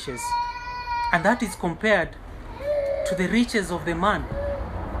perishes. And that is compared to the riches of the man.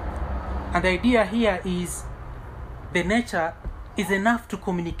 And the idea here is the nature is enough to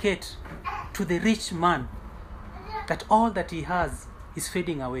communicate to the rich man that all that he has is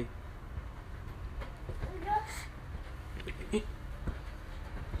fading away.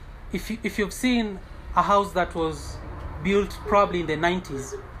 If you've seen a house that was built probably in the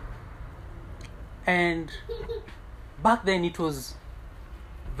 90s, and back then it was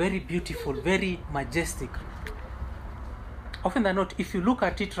very beautiful, very majestic. Often than not, if you look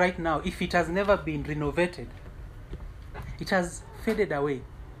at it right now, if it has never been renovated, it has faded away.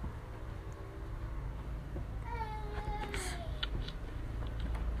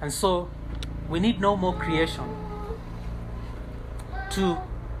 And so we need no more creation to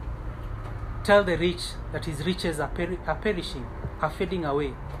tell the rich that his riches are perishing, are fading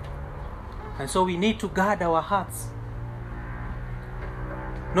away. And so we need to guard our hearts,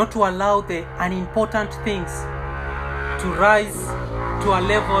 not to allow the unimportant things to rise to a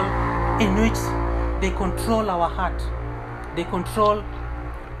level in which they control our heart, they control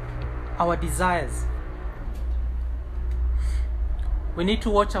our desires. We need to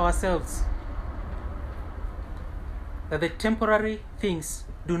watch ourselves that the temporary things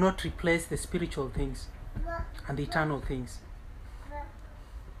do not replace the spiritual things and the eternal things.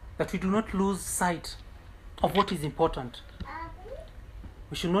 That we do not lose sight of what is important.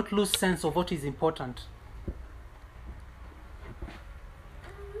 We should not lose sense of what is important.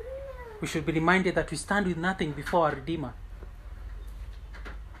 We should be reminded that we stand with nothing before our Redeemer.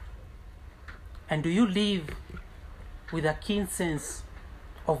 And do you live with a keen sense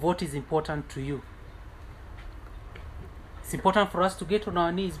of what is important to you? It's important for us to get on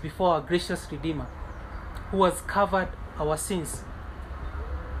our knees before our gracious Redeemer, who has covered our sins,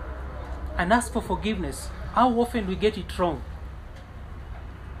 and ask for forgiveness. How often we get it wrong?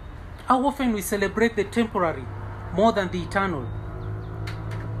 How often we celebrate the temporary more than the eternal?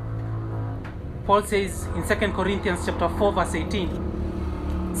 Paul says in 2 Corinthians chapter 4 verse 18,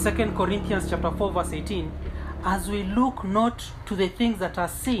 2 Corinthians chapter 4 verse 18, as we look not to the things that are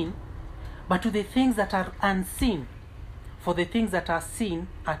seen, but to the things that are unseen. For the things that are seen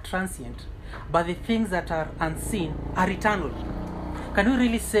are transient, but the things that are unseen are eternal. Can we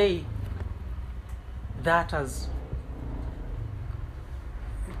really say that as...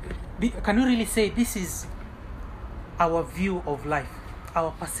 Can we really say this is our view of life,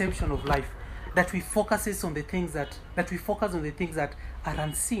 our perception of life, that we focus on the things that are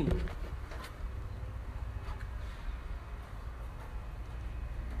unseen?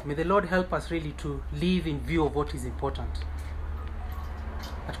 May the Lord help us really to live in view of what is important.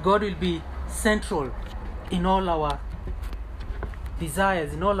 That God will be central in all our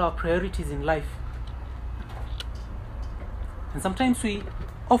desires, in all our priorities in life. And sometimes we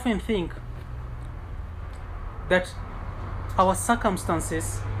often think that our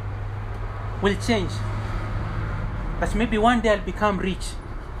circumstances will change. That maybe one day I'll become rich.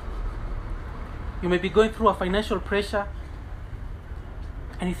 You may be going through a financial pressure,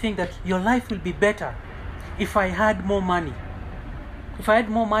 and you think that your life will be better if I had more money. If I had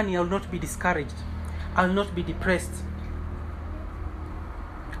more money, I will not be discouraged. I will not be depressed.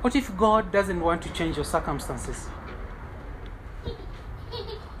 What if God doesn't want to change your circumstances?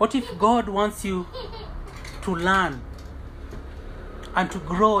 What if God wants you to learn and to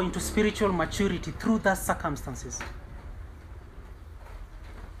grow into spiritual maturity through those circumstances?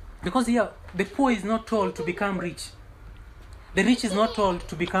 Because here, the poor is not told to become rich. The rich is not told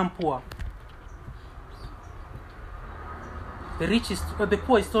to become poor. The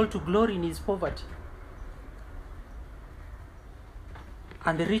poor is told to glory in his poverty.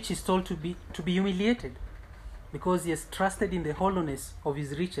 And the rich is told to be humiliated because he has trusted in the hollowness of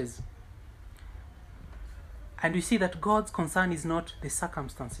his riches. And we see that God's concern is not the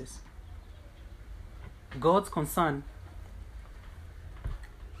circumstances. God's concern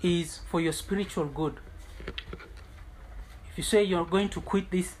is for your spiritual good. If you say you're going to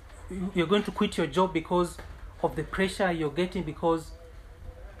quit your job because of the pressure you're getting, because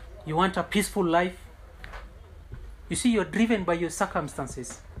you want a peaceful life, you see, you're driven by your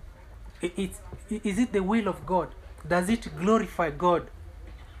circumstances. Is it the will of God? Does it glorify God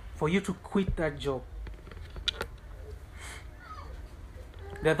for you to quit that job?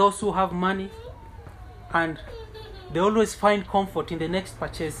 There are those who have money and they always find comfort in the next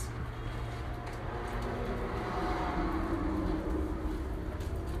purchase.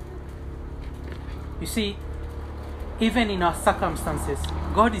 You see, even in our circumstances,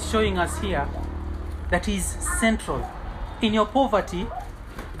 God is showing us here that He is central. In your poverty,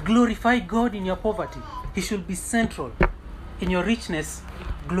 glorify God in your poverty. He should be central. In your richness,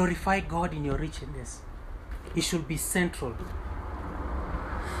 glorify God in your richness. He should be central.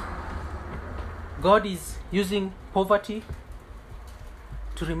 God is using poverty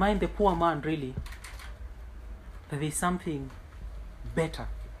to remind the poor man, really, that there is something better.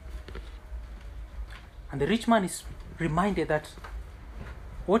 And the rich man is reminded that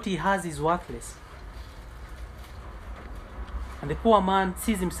what he has is worthless. And the poor man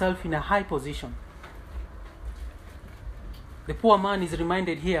sees himself in a high position. The poor man is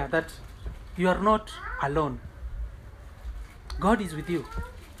reminded here that you are not alone. God is with you.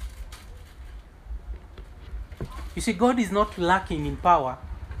 You see, God is not lacking in power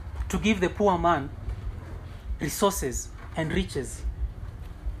to give the poor man resources and riches.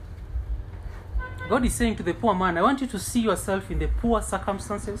 God is saying to the poor man, I want you to see yourself in the poor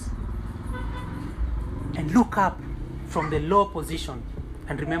circumstances and look up from the low position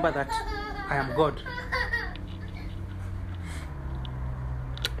and remember that I am God.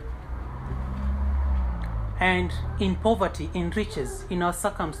 And in poverty, in riches, in our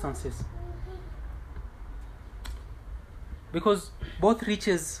circumstances, because both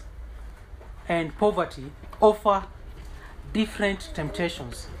riches and poverty offer different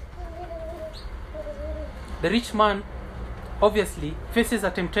temptations. The rich man obviously faces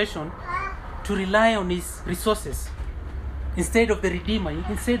a temptation to rely on his resources instead of the Redeemer,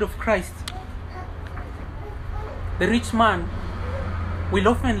 instead of Christ. The rich man will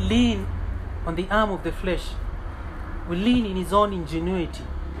often lean on the arm of the flesh, will lean in his own ingenuity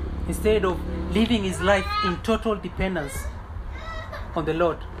instead of living his life in total dependence on the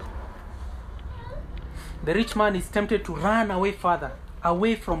Lord. The rich man is tempted to run away further,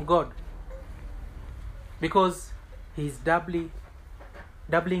 away from God, because he is doubling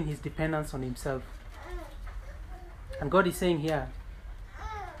his dependence on himself. And God is saying here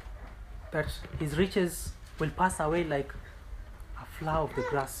that his riches will pass away like a flower of the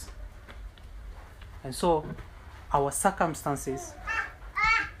grass. And so our circumstances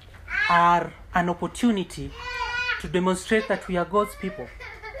are an opportunity to demonstrate that we are God's people,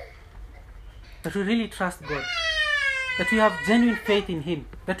 that we really trust God, that we have genuine faith in Him,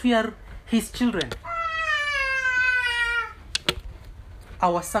 that we are His children.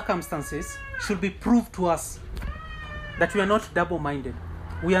 Our circumstances should be proof to us that we are not double-minded.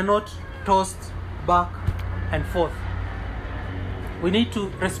 We are not tossed back and forth. We need to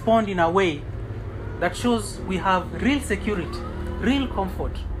respond in a way that shows we have real security, real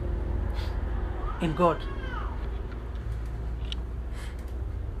comfort in God.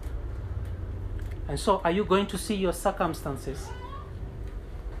 And so, are you going to see your circumstances?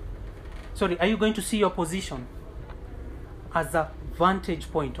 Are you going to see your position as a vantage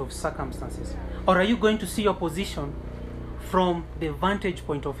point of circumstances? Or are you going to see your position from the vantage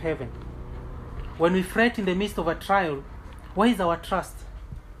point of heaven? When we fret in the midst of a trial, where is our trust?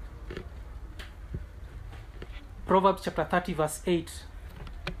 Proverbs chapter 30 verse 8.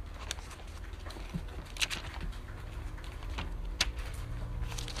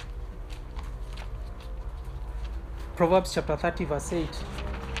 Proverbs chapter 30 verse 8.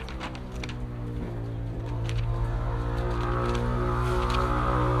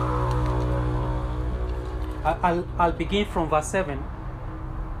 I'll begin from verse 7.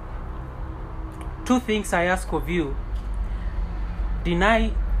 2 things I ask of you.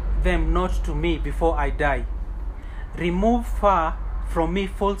 Deny them not to me before I die. Remove far from me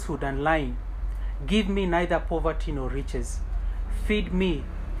falsehood and lying. Give me neither poverty nor riches. Feed me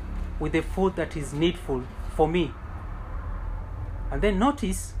with the food that is needful for me. And then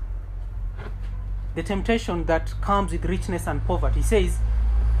notice the temptation that comes with richness and poverty. He says,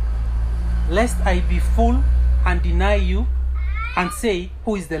 lest I be full and deny you and say,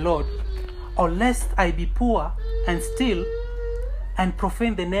 who is the Lord? Or lest I be poor and steal and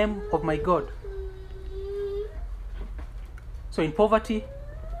profane the name of my God. So in poverty,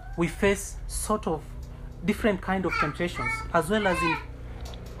 we face sort of different kind of temptations, as well as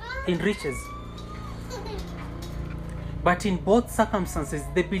in riches. But in both circumstances,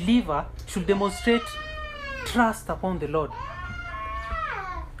 the believer should demonstrate trust upon the Lord.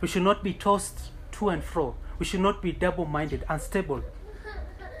 We should not be tossed to and fro. We should not be double-minded, unstable.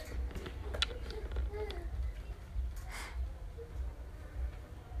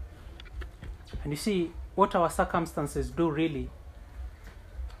 And you see, what our circumstances do really,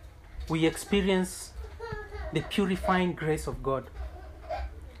 we experience the purifying grace of God.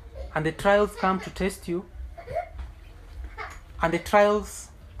 And the trials come to test you. And the trials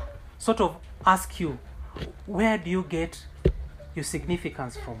sort of ask you, where do you get your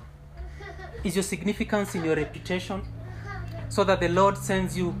significance from? Is your significance in your reputation? So that the Lord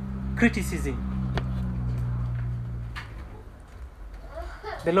sends you criticism.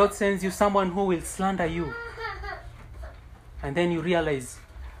 The Lord sends you someone who will slander you. And then you realize,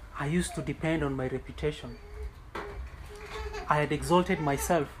 I used to depend on my reputation. I had exalted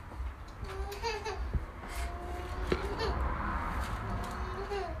myself.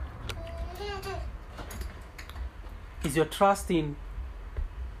 Is your trust in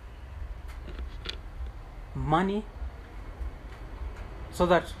money? So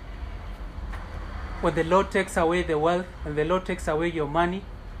that when the Lord takes away the wealth and the Lord takes away your money,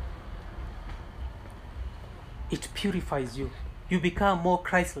 it purifies you. You become more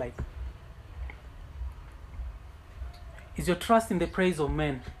Christ-like. Is your trust in the praise of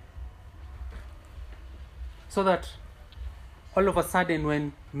men? So that all of a sudden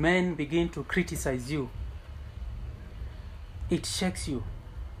when men begin to criticize you, it shakes you.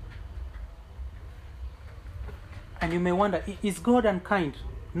 And you may wonder, is God unkind?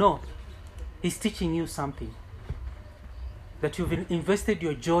 No. He's teaching you something. That you've invested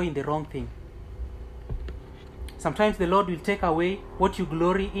your joy in the wrong thing. Sometimes the Lord will take away what you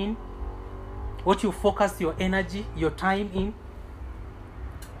glory in, what you focus your energy, your time in,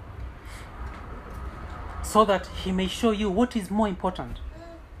 so that He may show you what is more important.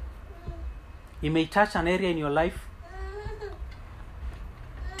 He may touch an area in your life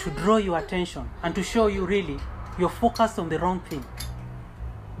to draw your attention and to show you really you're focused on the wrong thing.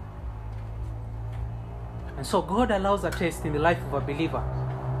 And so God allows a test in the life of a believer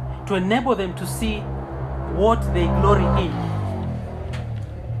to enable them to see what they glory in.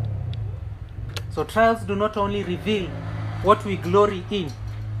 So trials do not only reveal what we glory in,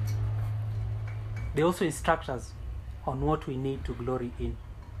 they also instruct us on what we need to glory in.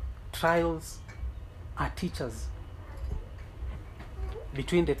 Trials are teachers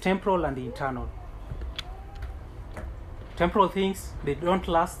between the temporal and the eternal. Temporal things, they don't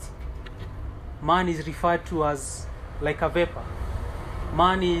last. Man is referred to as like a vapor.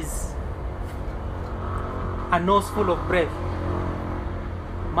 Man is a nose full of breath.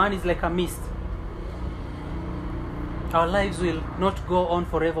 Man is like a mist. Our lives will not go on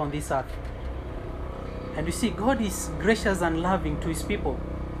forever on this earth. And you see, God is gracious and loving to His people.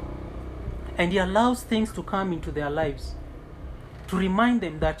 And He allows things to come into their lives to remind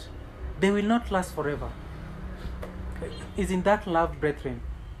them that they will not last forever. Isn't that love, brethren?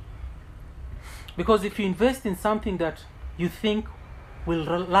 Because if you invest in something that you think will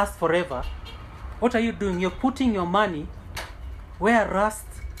last forever, what are you doing? You're putting your money where rust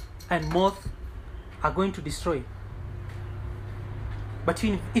and moth are going to destroy. But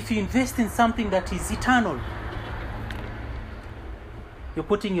if you invest in something that is eternal, you're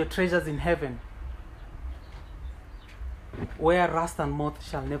putting your treasures in heaven, where rust and moth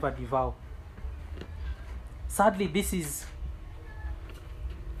shall never devour. Sadly, this is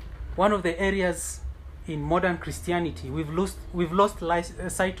one of the areas in modern Christianity we've lost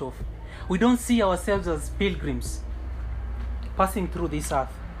sight of. We don't see ourselves as pilgrims passing through this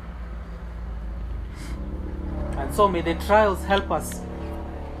earth. And so may the trials help us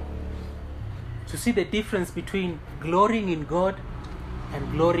to see the difference between glorying in God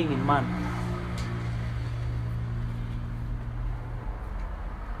and glorying in man.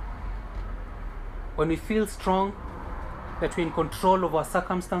 When we feel strong, that we're in control of our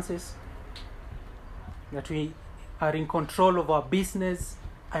circumstances, that we are in control of our business,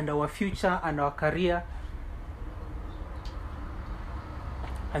 and our future and our career.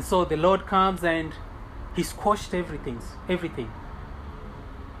 And so the Lord comes and He squashed everything.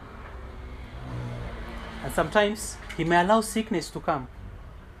 And sometimes He may allow sickness to come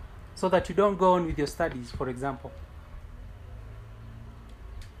so that you don't go on with your studies, for example.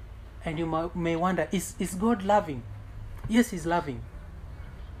 And you may wonder, is God loving? Yes, He's loving.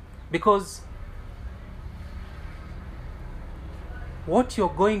 Because what you're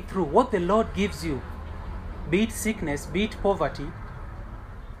going through, what the Lord gives you, be it sickness, be it poverty,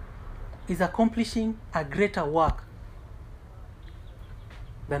 is accomplishing a greater work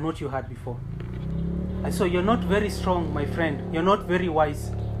than what you had before. And so you're not very strong, my friend. You're not very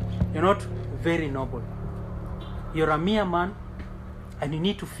wise. You're not very noble. You're a mere man, and you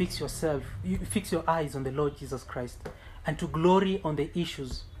need to fix yourself. You fix your eyes on the Lord Jesus Christ, and to glory on the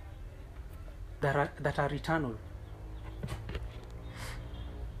issues that are eternal.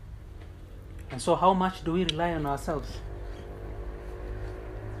 And so how much do we rely on ourselves?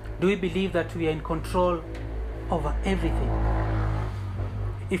 Do we believe that we are in control over everything?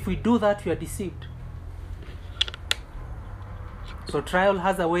 If we do that, we are deceived. So trial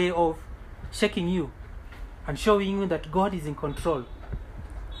has a way of shaking you and showing you that God is in control,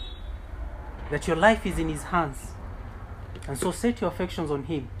 that your life is in His hands. And so set your affections on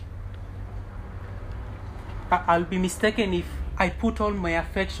Him. I'll be mistaken if I put all my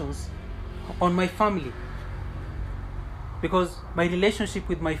affections on my family, because my relationship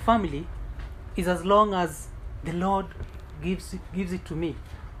with my family is as long as the Lord gives it to me.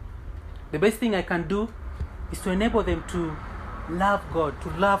 The best thing I can do is to enable them to love God, to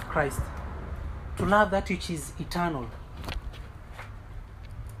love Christ, to love that which is eternal.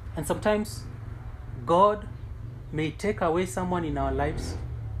 And sometimes God may take away someone in our lives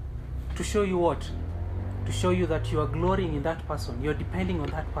to show you what? To show you that you are glorying in that person, you're depending on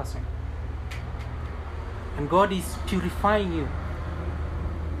that person. And God is purifying you.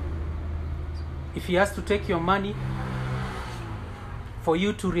 If He has to take your money for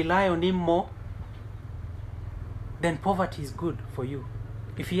you to rely on Him more, then poverty is good for you.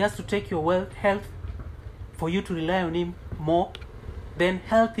 If He has to take your health for you to rely on Him more, then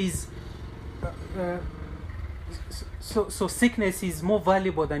health is so sickness is more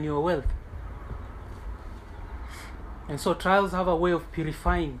valuable than your wealth. And so trials have a way of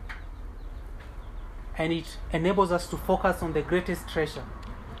purifying, and it enables us to focus on the greatest treasure.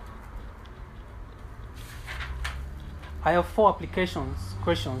 I have 4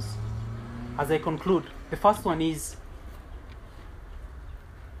 questions as I conclude. The first one is,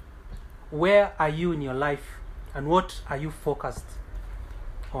 where are you in your life, and what are you focused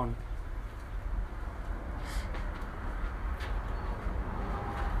on?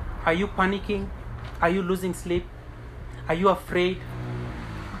 Are you panicking? Are you losing sleep? Are you afraid?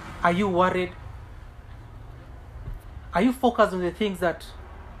 Are you worried? Are you focused on the things that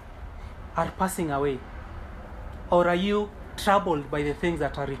are passing away? Or are you troubled by the things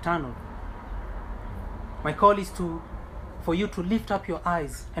that are eternal? My call is for you to lift up your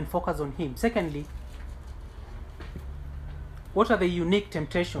eyes and focus on Him. Secondly, what are the unique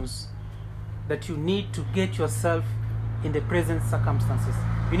temptations that you need to get yourself in the present circumstances?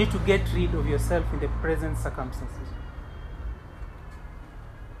 You need to get rid of yourself in the present circumstances.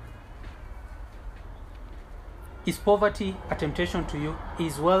 Is poverty a temptation to you?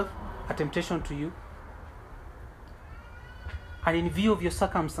 Is wealth a temptation to you? And in view of your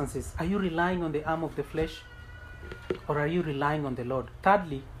circumstances, are you relying on the arm of the flesh, or are you relying on the Lord?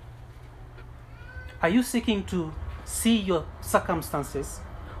 Thirdly, are you seeking to see your circumstances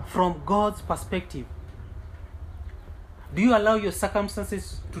from God's perspective? Do you allow your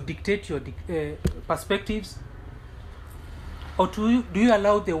circumstances to dictate your perspectives? Or do you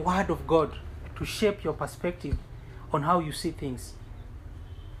allow the Word of God to shape your perspective on how you see things?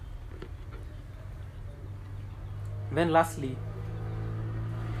 Then lastly,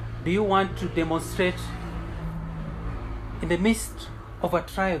 do you want to demonstrate in the midst of a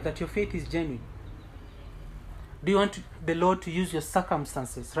trial that your faith is genuine? Do you want the Lord to use your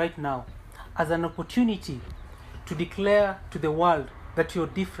circumstances right now as an opportunity to declare to the world that you're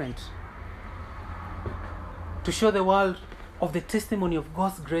different? To show the world of the testimony of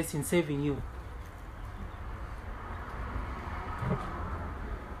God's grace in saving you?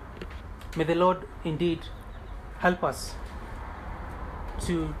 May the Lord indeed help us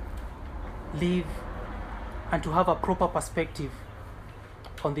to live and to have a proper perspective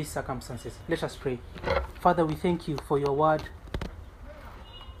on these circumstances. Let us pray. Father, we thank you for your word.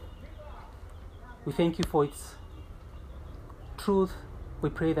 We thank you for its truth. We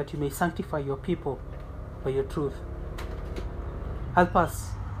pray that you may sanctify your people by your truth. Help us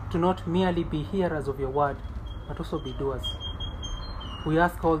to not merely be hearers of your word, but also be doers. We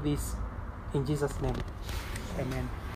ask all this in Jesus' name. Amen.